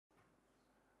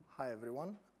Hi,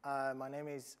 everyone. My name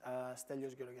is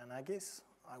Stelios Gergiannakis.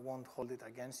 I won't hold it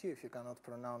against you if you cannot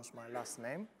pronounce my last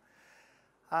name.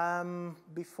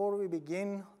 Before we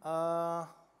begin, shall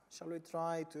we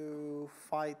try to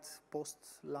fight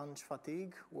post-lunch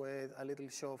fatigue with a little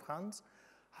show of hands?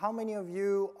 How many of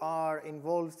you are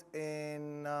involved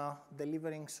in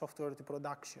delivering software to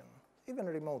production, even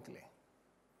remotely?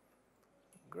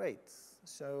 Great.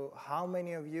 So how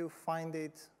many of you find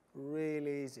it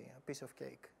really easy, a piece of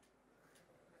cake?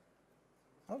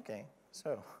 OK,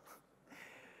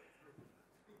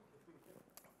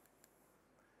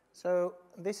 so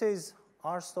this is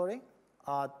our story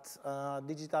at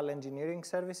Digital Engineering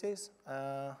Services,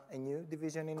 a new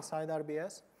division inside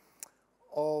RBS,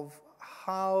 of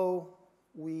how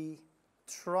we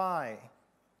try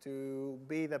to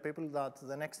be the people that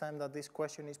the next time that this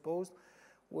question is posed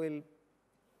will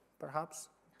perhaps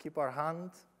keep our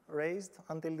hand raised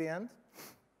until the end,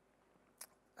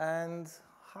 and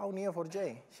how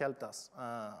Neo4j helped us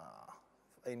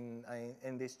in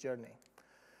this journey.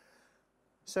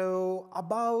 So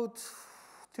about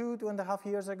 2.5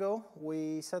 years ago,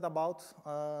 we set about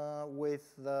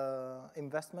with the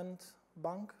investment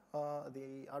bank,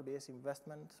 the RBS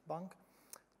investment bank,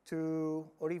 to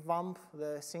revamp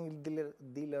the single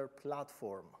dealer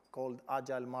platform called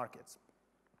Agile Markets.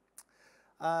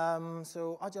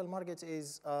 So Agile Markets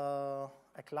is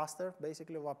a cluster,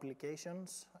 basically, of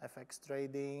applications, FX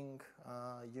trading,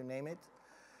 you name it.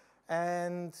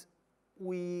 And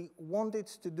we wanted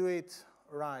to do it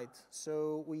right,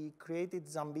 so we created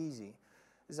Zambezi.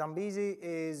 Zambezi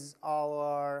is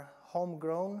our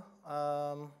homegrown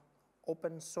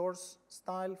open source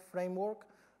style framework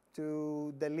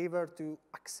to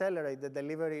accelerate the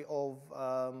delivery of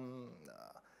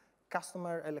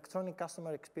electronic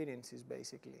customer experiences,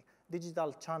 basically,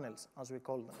 digital channels, as we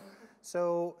call them.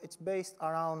 So it's based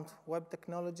around web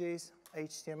technologies,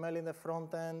 HTML in the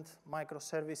front end,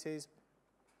 microservices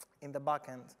in the back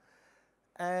end.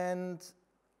 And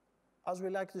as we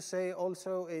like to say,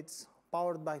 also, it's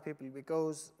powered by people,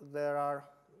 because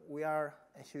we are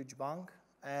a huge bank,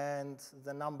 and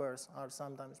the numbers are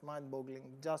sometimes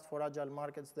mind-boggling. Just for Agile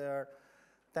Markets, there are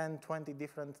 10, 20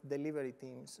 different delivery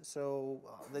teams. So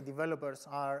the developers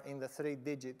are in the 3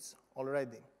 digits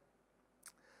already.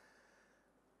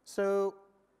 So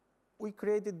we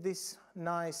created this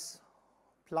nice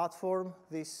platform,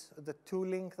 the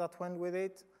tooling that went with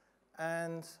it,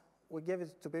 and we gave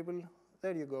it to people.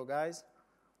 There you go, guys.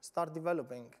 Start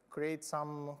developing, create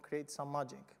some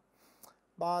magic.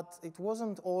 But it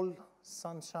wasn't all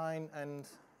sunshine and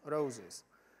roses.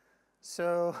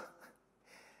 So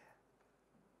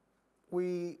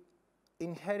we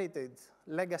inherited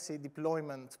legacy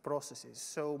deployment processes,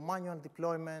 so manual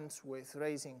deployments with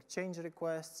raising change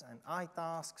requests and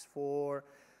iTasks for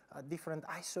different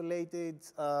isolated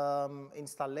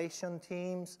installation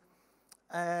teams.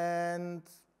 And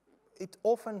it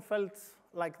often felt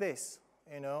like this,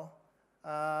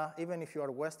 even if you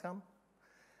are West Ham,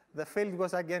 the field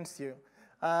was against you.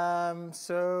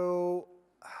 So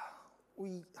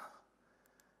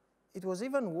it was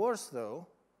even worse, though,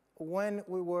 when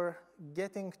we were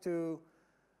getting to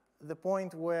the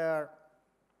point where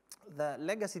the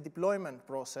legacy deployment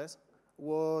process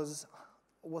was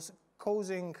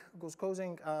causing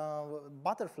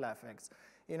butterfly effects.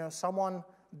 Someone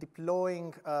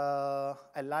deploying a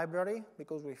library,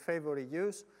 because we favor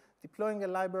reuse, deploying a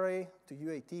library to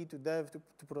UAT, to dev,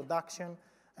 to production,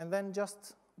 and then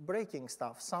just breaking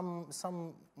stuff.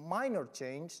 Some minor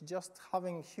change just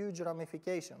having huge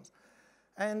ramifications.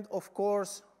 And of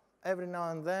course, every now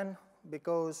and then,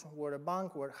 because we're a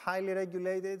bank, we're highly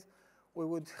regulated, we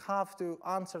would have to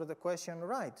answer the question,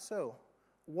 right, so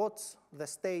what's the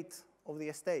state of the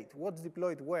estate? What's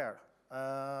deployed where?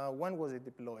 When was it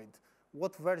deployed?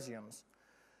 What versions?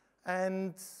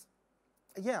 And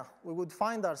yeah, we would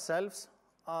find ourselves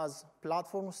as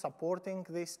platforms supporting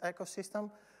this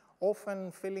ecosystem,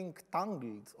 often feeling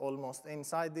tangled almost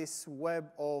inside this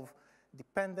web of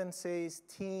dependencies,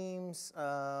 teams,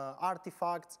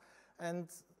 artifacts, and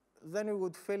then we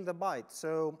would feel the bite.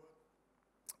 So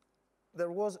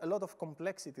there was a lot of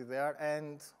complexity there,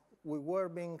 and we were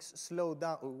being slowed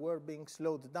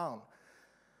down.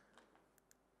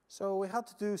 So we had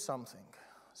to do something.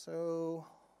 So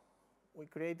we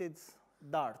created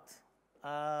Dart.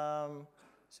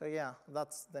 So yeah,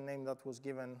 that's the name that was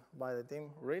given by the team.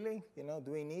 Really?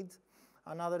 Do we need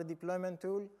another deployment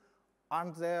tool?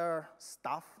 Aren't there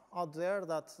stuff out there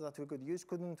that we could use?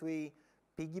 Couldn't we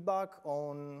piggyback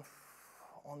on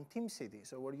TeamCity?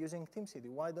 So we're using TeamCity.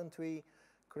 Why don't we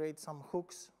create some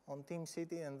hooks on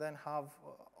TeamCity and then have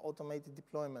automated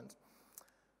deployment?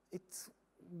 It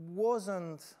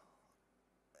wasn't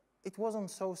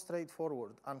so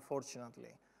straightforward,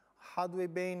 unfortunately. Had we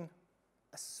been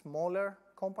a smaller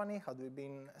company, had we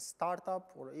been a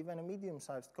startup or even a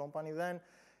medium-sized company, then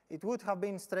it would have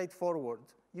been straightforward.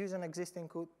 Use an existing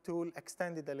tool,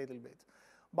 extend it a little bit.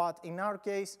 But in our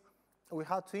case, we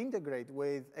had to integrate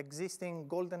with existing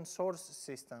golden source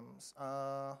systems.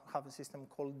 Have a system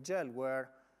called GEL, where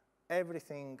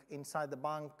everything inside the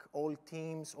bank, all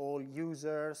teams, all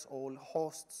users, all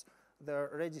hosts, they're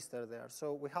registered there.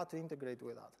 So we had to integrate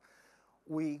with that.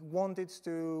 We wanted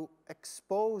to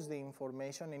expose the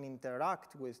information and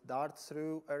interact with Dart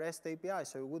through a REST API.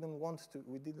 So we didn't want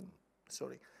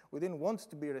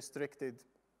to be restricted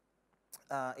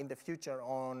in the future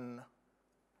on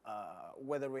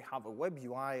whether we have a web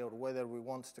UI or whether we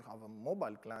want to have a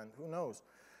mobile client, who knows.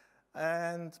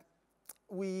 And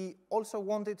we also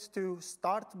wanted to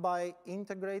start by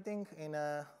integrating in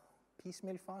a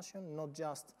piecemeal fashion, not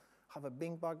just have a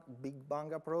big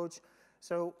bang approach.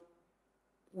 So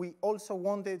we also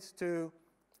wanted to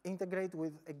integrate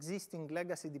with existing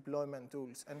legacy deployment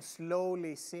tools and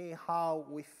slowly see how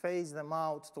we phase them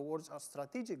out towards our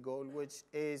strategic goal, which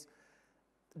is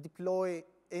deploy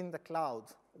in the cloud,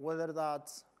 whether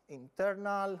that's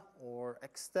internal or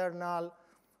external,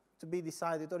 to be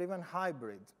decided, or even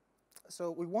hybrid.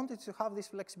 So we wanted to have this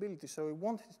flexibility. So we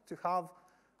wanted to have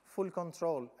full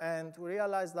control. And we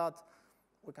realized that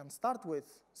we can start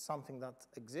with something that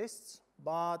exists,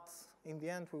 but in the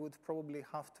end, we would probably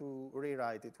have to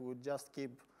rewrite it. We would just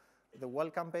keep the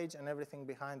welcome page, and everything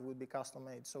behind would be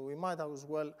custom-made. So we might as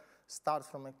well start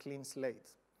from a clean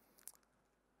slate.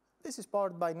 This is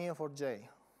powered by Neo4j.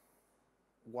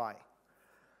 Why?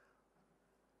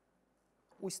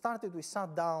 We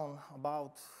sat down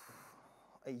about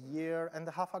a year and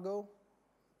a half ago.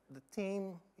 The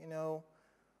team,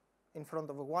 in front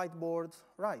of a whiteboard,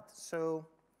 right? So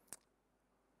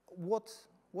what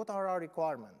are our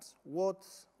requirements?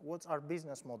 What's our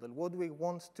business model? What do we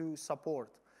want to support?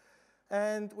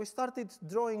 And we started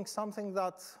drawing something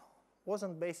that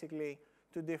wasn't basically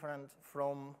too different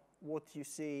from what you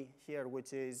see here,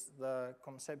 which is the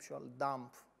conceptual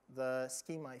dump, the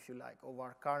schema, if you like, of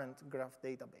our current graph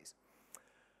database.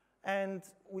 And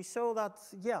we saw that,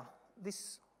 yeah,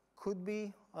 this could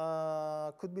be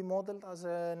modeled as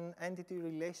an entity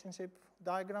relationship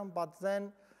diagram, but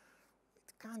then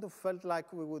it kind of felt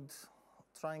like we would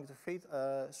trying to fit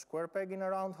a square peg in a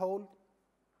round hole.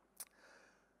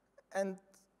 And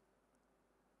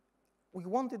we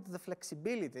wanted the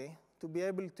flexibility to be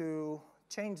able to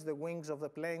change the wings of the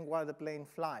plane while the plane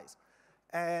flies.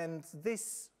 And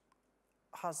this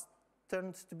has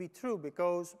turned to be true,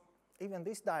 because even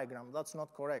this diagram, that's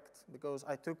not correct, because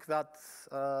I took that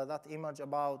image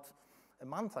about a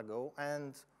month ago,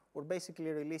 and we're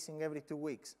basically releasing every 2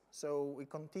 weeks. So we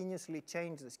continuously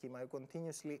change the schema, we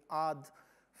continuously add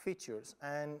features.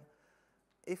 And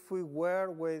if we were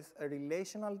with a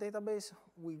relational database,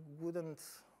 we wouldn't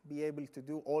be able to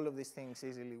do all of these things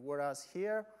easily. Whereas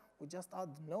here, we just add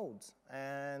nodes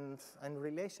and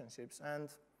relationships, and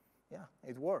yeah,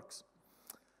 it works.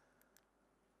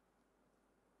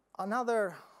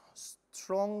 Another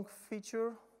strong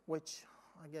feature, which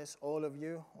I guess all of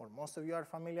you or most of you are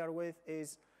familiar with,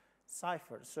 is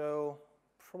Cipher. So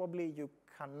probably you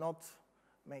cannot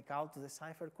make out the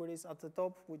Cipher queries at the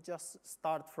top. We just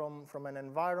start from an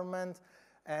environment,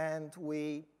 and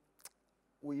we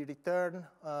return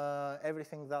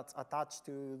everything that's attached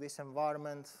to this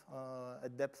environment, a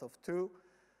depth of 2.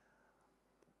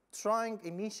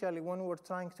 Initially, when we were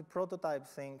trying to prototype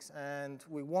things, and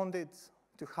we wanted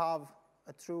to have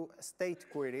a true state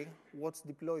query, what's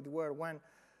deployed where, when,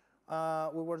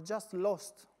 we were just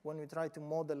lost when we tried to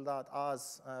model that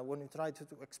as, when we tried to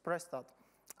express that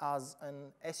as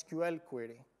an SQL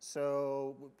query.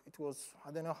 So it was,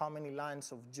 I don't know how many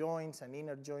lines of joins and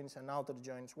inner joins and outer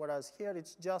joins, whereas here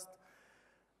it's just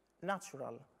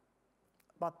natural.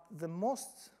 But the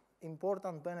most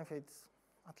important benefit,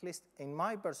 at least in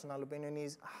my personal opinion,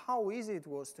 is how easy it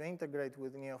was to integrate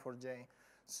with Neo4j.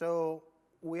 So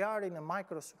we are in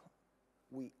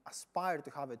we aspire to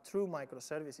have a true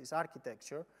microservices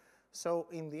architecture. So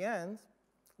in the end,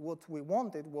 what we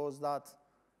wanted was that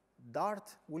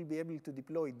Dart will be able to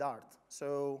deploy Dart.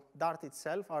 So Dart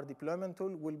itself, our deployment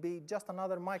tool, will be just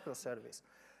another microservice.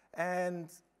 And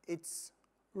it's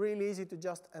really easy to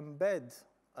just embed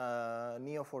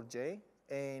Neo4j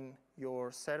in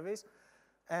your service,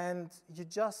 and you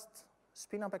just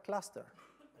spin up a cluster.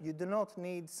 You do not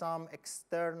need some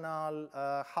external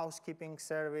housekeeping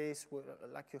service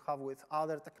like you have with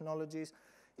other technologies.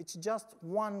 It's just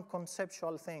one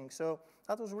conceptual thing. So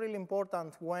that was really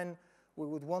important when we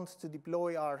would want to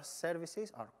deploy our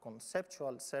services, our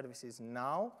conceptual services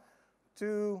now,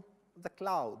 to the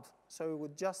cloud. So we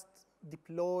would just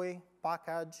deploy,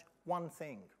 package one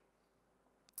thing.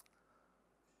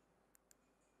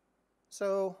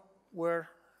 So we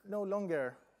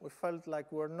felt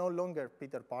like we're no longer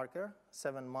Peter Parker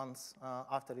 7 months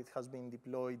after it has been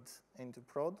deployed into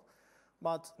prod,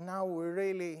 but now we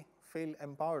really feel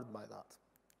empowered by that.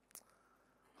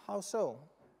 How so?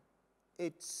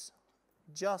 It's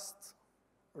just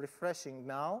refreshing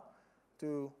now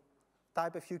to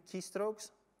type a few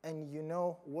keystrokes and you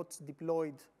know what's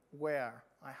deployed where.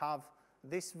 I have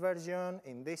this version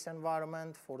in this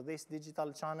environment for this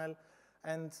digital channel,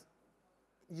 and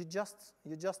you just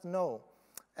know.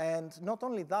 And not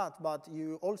only that, but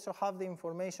you also have the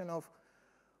information of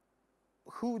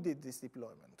who did this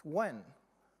deployment, when.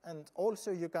 And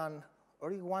also you can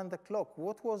rewind the clock.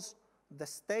 What was the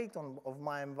state of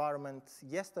my environment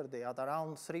yesterday at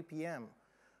around 3 p.m.?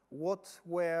 What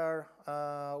were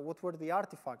the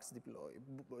artifacts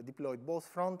deployed, both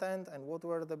front-end and what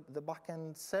were the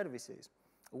back-end services?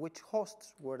 Which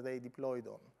hosts were they deployed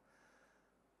on?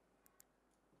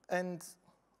 And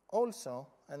also,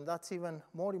 and that's even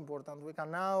more important,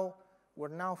 we're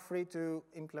now free to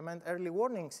implement early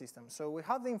warning systems. So we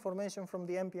have the information from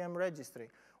the NPM registry.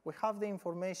 We have the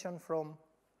information from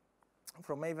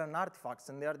even artifacts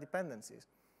and their dependencies.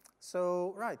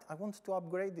 So, right, I want to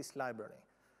upgrade this library.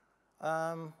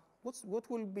 What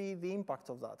will be the impact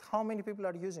of that? How many people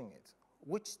are using it?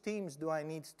 Which teams do I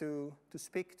need to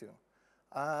speak to?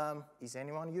 Is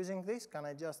anyone using this? Can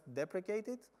I just deprecate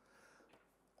it?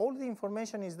 All the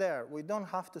information is there. We don't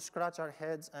have to scratch our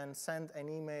heads and send an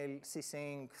email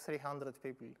CCing 300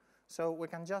 people. So we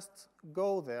can just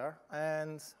go there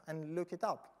and look it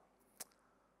up.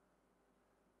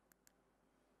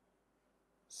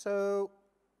 So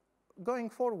going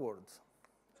forward,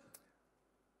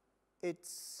 we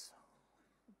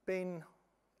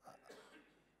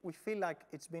feel like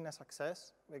it's been a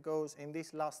success because in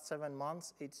these last 7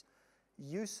 months, its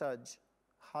usage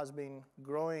has been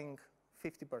growing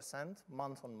 50%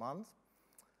 month on month.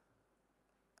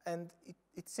 And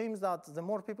it seems that the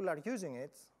more people are using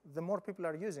it, the more people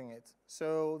are using it.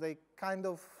 So they kind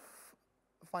of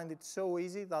find it so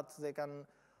easy that they can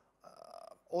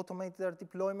automate their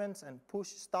deployments and push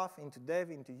stuff into dev,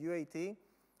 into UAT,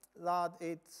 that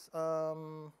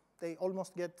they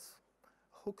almost get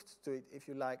hooked to it, if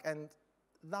you like. And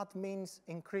that means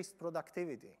increased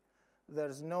productivity.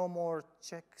 There's no more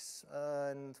checks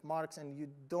and marks, and you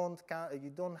don't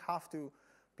have to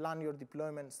plan your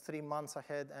deployments 3 months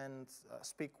ahead and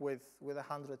speak with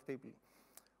 100 people.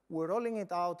 We're rolling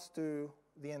it out to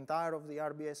the entire of the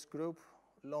RBS group,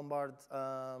 Lombard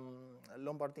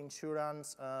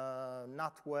Insurance,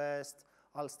 NatWest,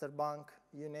 Ulster Bank,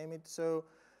 you name it. So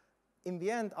in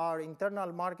the end, our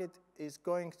internal market is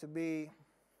going to be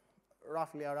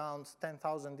roughly around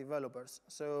 10,000 developers.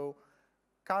 So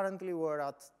currently, we're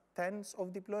at tens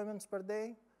of deployments per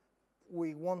day.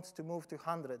 We want to move to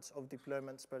hundreds of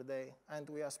deployments per day, and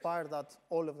we aspire that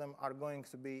all of them are going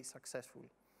to be successful.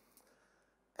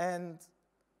 And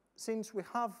since we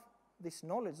have this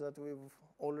knowledge that we've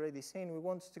already seen, we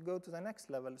want to go to the next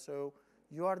level. So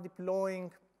you are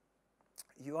deploying,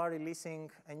 you are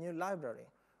releasing a new library.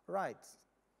 Right.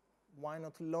 Why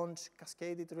not launch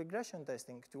cascaded regression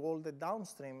testing to all the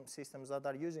downstream systems that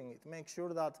are using it? Make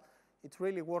sure that it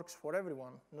really works for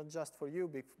everyone, not just for you,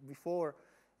 before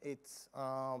it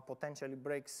potentially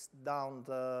breaks down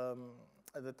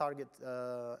the target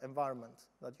environment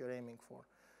that you're aiming for.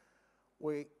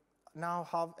 We now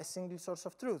have a single source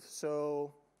of truth,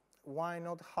 so why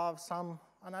not have some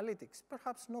analytics?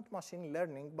 Perhaps not machine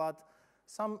learning, but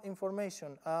some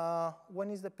information. When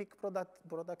is the peak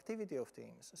productivity of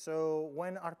teams? So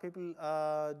when are people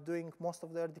doing most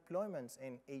of their deployments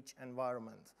in each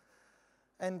environment?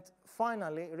 And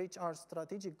finally, reach our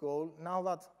strategic goal, now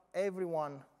that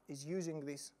everyone is using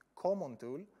this common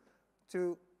tool,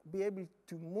 to be able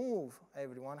to move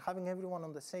everyone, having everyone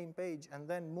on the same page, and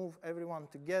then move everyone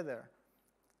together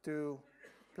to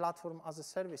platform as a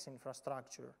service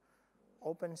infrastructure.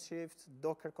 OpenShift,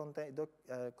 Docker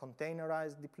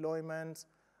containerized deployments,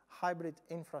 hybrid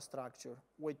infrastructure,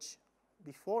 which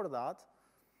before that,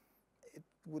 it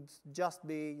would just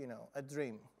be, a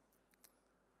dream.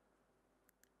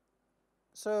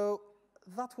 So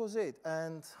that was it.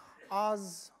 And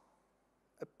as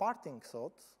a parting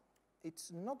thought,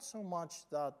 it's not so much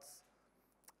that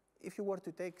if you were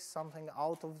to take something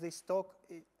out of this talk,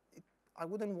 I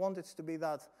wouldn't want it to be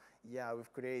that, yeah,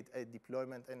 we've created a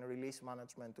deployment and release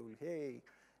management tool. Hey,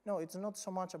 no, it's not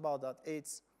so much about that.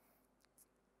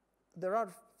 There are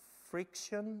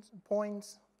friction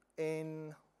points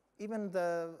in even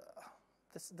the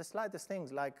slightest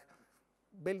things, like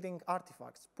building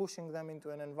artifacts, pushing them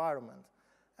into an environment.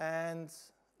 And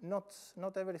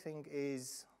not everything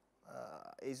is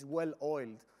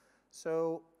well-oiled.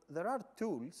 So there are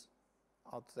tools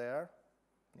out there,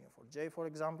 Neo4j, for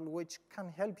example, which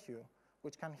can help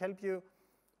you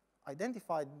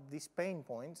identify these pain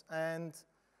points and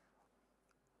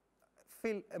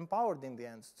feel empowered in the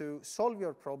end to solve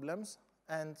your problems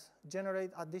and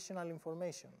generate additional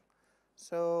information.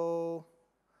 So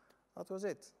that was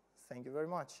it. Thank you very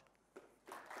much.